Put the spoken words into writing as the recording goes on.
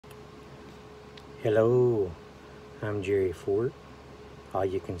Hello, I'm Jerry Fort. All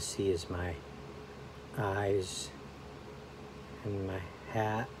you can see is my eyes and my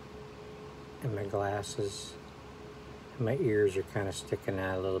hat and my glasses. And my ears are kind of sticking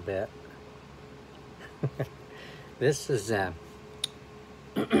out a little bit. This is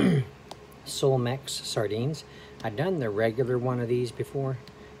Sol-Mex sardines. I've done the regular one of these before,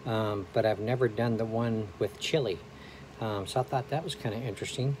 but I've never done the one with chili. So I thought that was kind of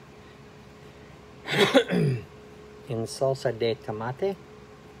interesting. In salsa de tomate.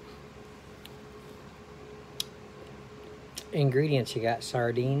 Ingredients: you got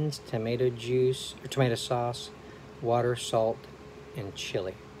sardines, tomato juice, or tomato sauce, water, salt, and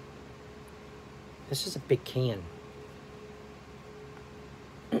chili. This is a big can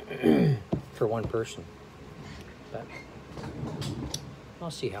for one person, but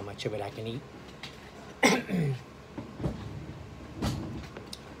I'll see how much of it I can eat.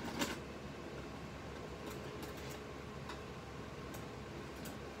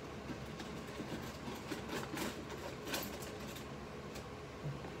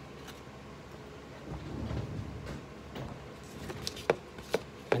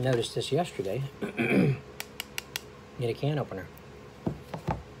 I noticed this yesterday. Need a can opener.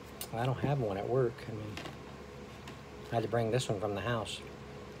 I don't have one at work. I mean, I had to bring this one from the house.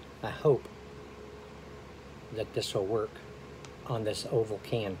 I hope that this will work on this oval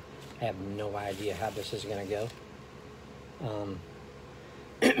can. I have no idea how this is going to go.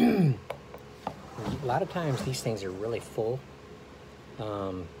 A lot of times these things are really full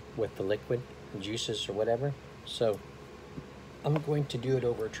with the liquid, juices or whatever. So I'm going to do it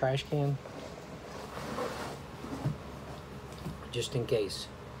over a trash can, just in case.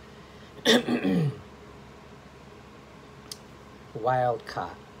 Wild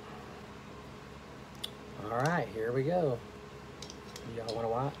caught. All right, here we go. Y'all want to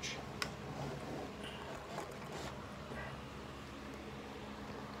watch?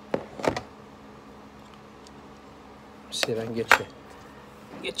 See if I can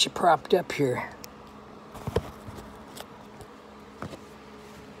get you propped up here.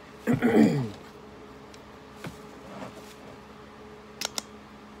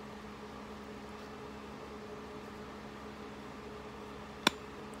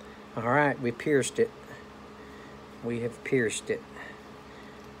 All right, we pierced it. We have pierced it.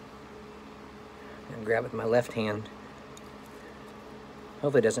 I'll grab it with my left hand.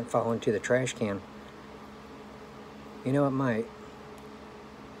 Hopefully it doesn't fall into the trash can. You know, it might.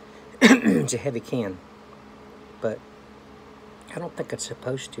 It's a heavy can, but I don't think it's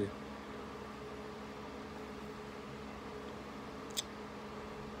supposed to.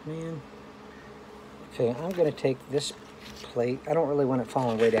 Man. Okay, I'm going to take this plate. I don't really want it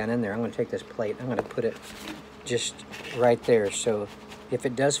falling way down in there. I'm going to take this plate. I'm going to put it just right there. So if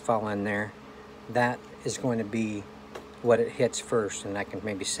it does fall in there, that is going to be what it hits first, and I can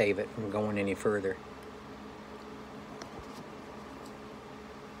maybe save it from going any further.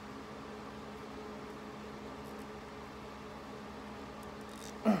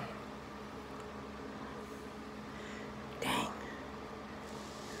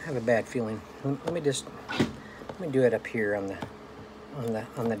 I have a bad feeling. Let me do it up here on the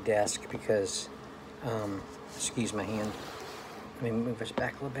desk, because excuse my hand. Let me move this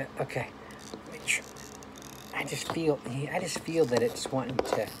back a little bit. Okay. I just feel that it's wanting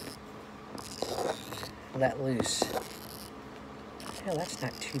to let loose. Hell, that's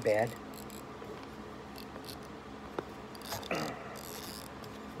not too bad.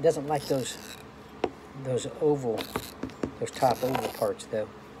 It doesn't like those top oval parts though.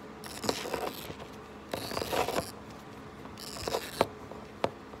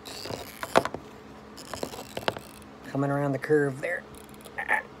 Coming around the curve there.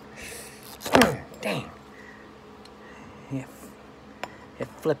 Dang. Yeah, it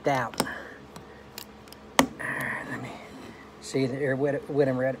flipped out. Let me see, there went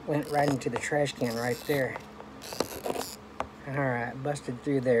right into the trash can right there. All right, busted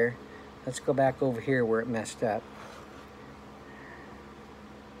through there. Let's go back over here where it messed up.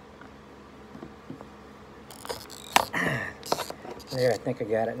 There, I think I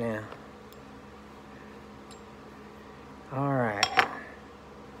got it now. All right.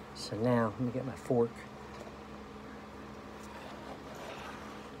 So now, let me get my fork.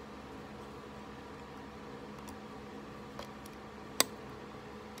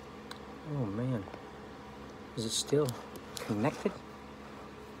 Oh man, is it still connected?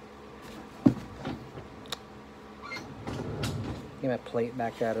 Get my plate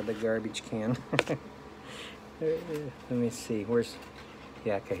back out of the garbage can. Let me see,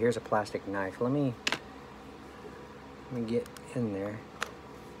 yeah, okay, here's a plastic knife. Let me get in there.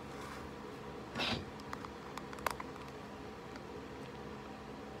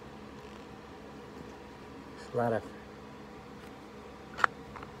 A lot of...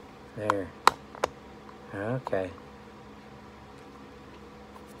 There. Okay.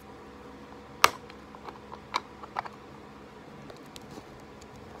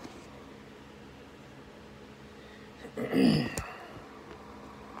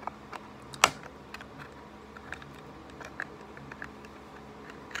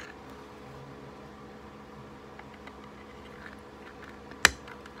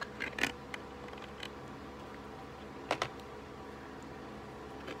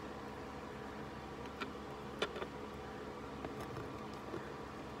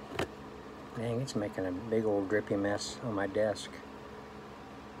 Dang, it's making a big old drippy mess on my desk.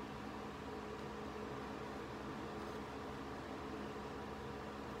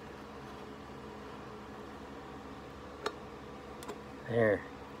 There.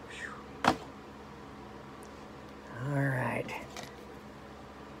 Whew. All right.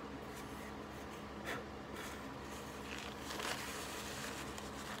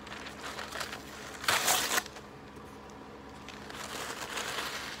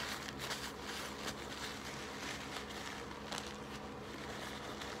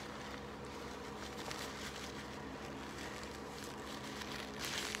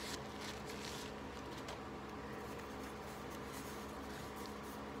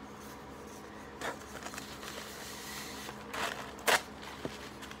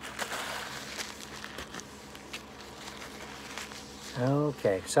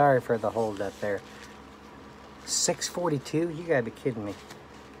 Okay, sorry for the hold up there. 6:42? You gotta be kidding me.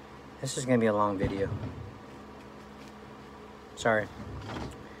 This is gonna be a long video. Sorry.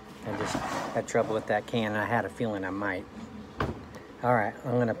 I just had trouble with that can and I had a feeling I might. Alright,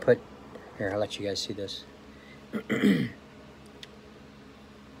 I'm gonna put... Here, I'll let you guys see this.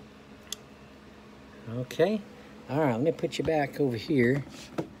 Okay. Alright, let me put you back over here.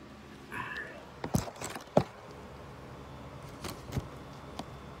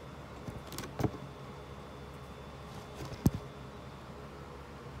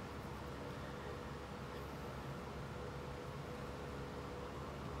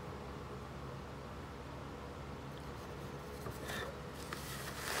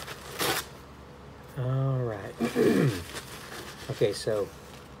 Okay, so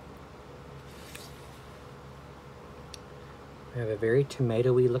we have a very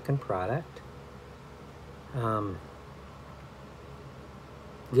tomatoey looking product.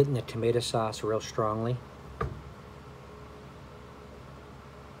 Getting the tomato sauce real strongly.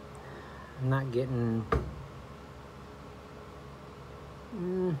 I'm not getting,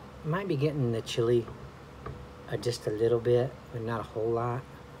 might be getting the chili just a little bit, but not a whole lot.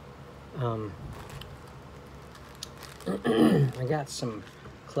 I got some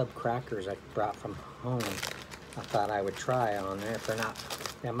club crackers I brought from home. I thought I would try on there. If they're not,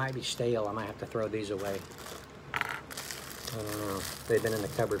 that might be stale. I might have to throw these away. I don't know. They've been in the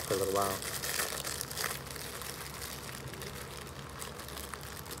cupboard for a little while.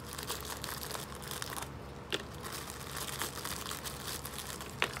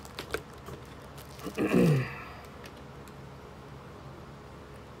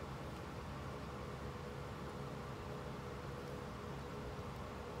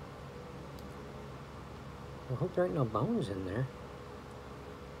 I hope there ain't no bones in there.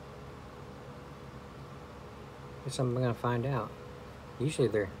 Guess I'm gonna find out. Usually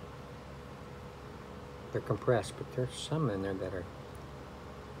they're compressed, but there's some in there that are.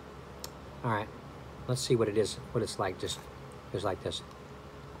 All right, let's see what it is. What it's like. Just like this.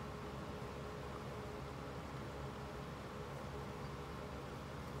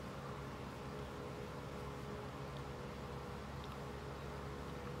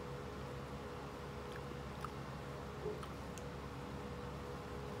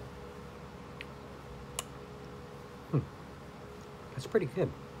 That's pretty good.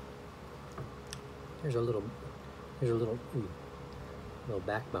 There's a little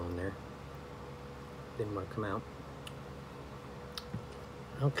backbone there. Didn't want to come out.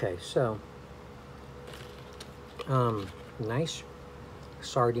 Okay, so nice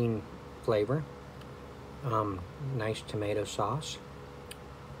sardine flavor. Nice tomato sauce.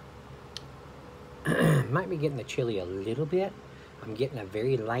 Might be getting the chili a little bit. I'm getting a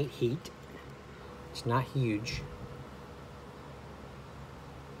very light heat. It's not huge.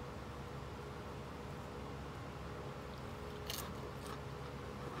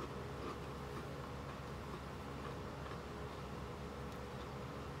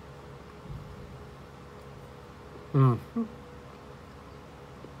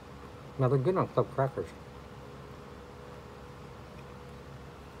 Now they're good on club crackers.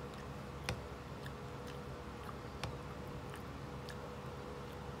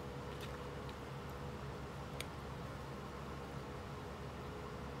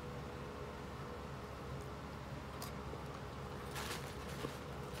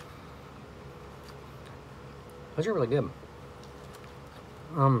 Those are really good.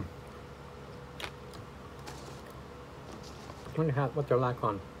 I wonder what they're like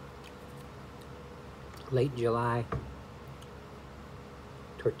on late July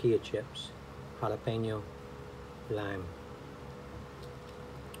tortilla chips, jalapeno, lime.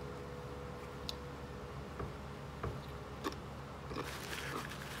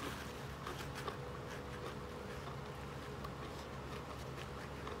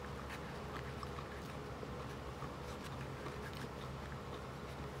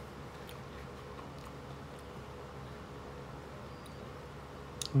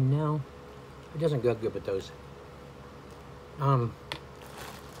 No, it doesn't go good with those. I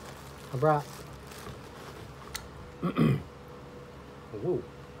brought, whoa,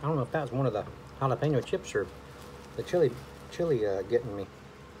 I don't know if that was one of the jalapeno chips or the chili getting me.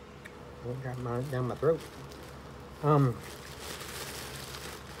 Went down my throat. I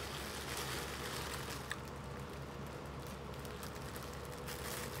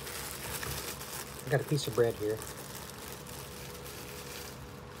got a piece of bread here.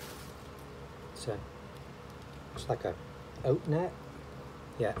 It's like a oat nut.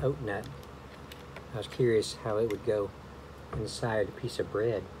 Yeah, oat nut. I was curious how it would go inside a piece of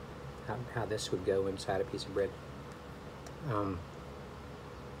bread. How this would go inside a piece of bread.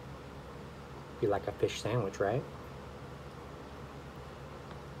 Be like a fish sandwich, right?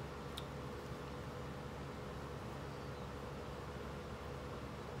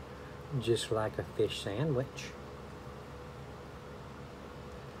 Just like a fish sandwich.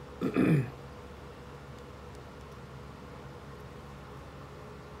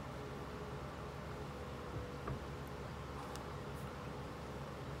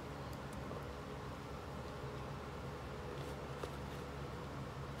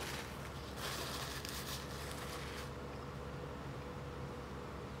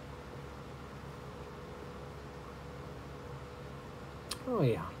 Oh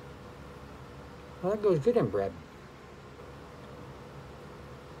yeah. Well, that goes good in bread.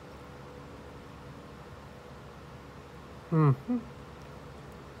 Mm-hmm.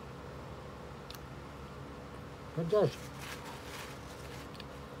 It does.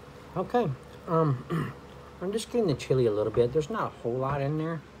 Okay. I'm just getting the chili a little bit. There's not a whole lot in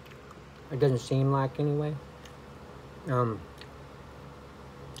there. It doesn't seem like anyway. I'm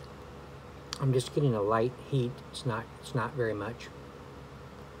just getting a light heat. It's not very much.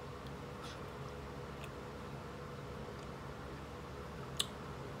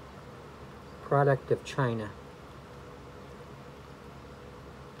 Product of China.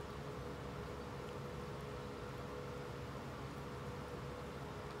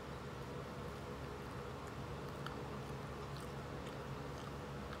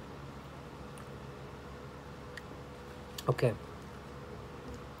 Okay,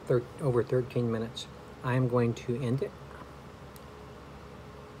 over 13 minutes. I'm going to end it.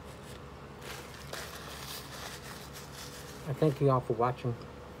 I thank you all for watching.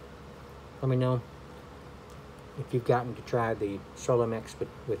 Let me know if you've gotten to try the Sol-Mex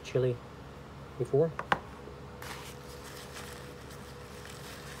with chili before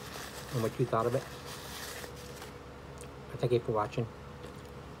and what you thought of it. I thank you for watching,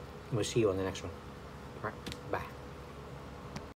 and we'll see you on the next one. All right.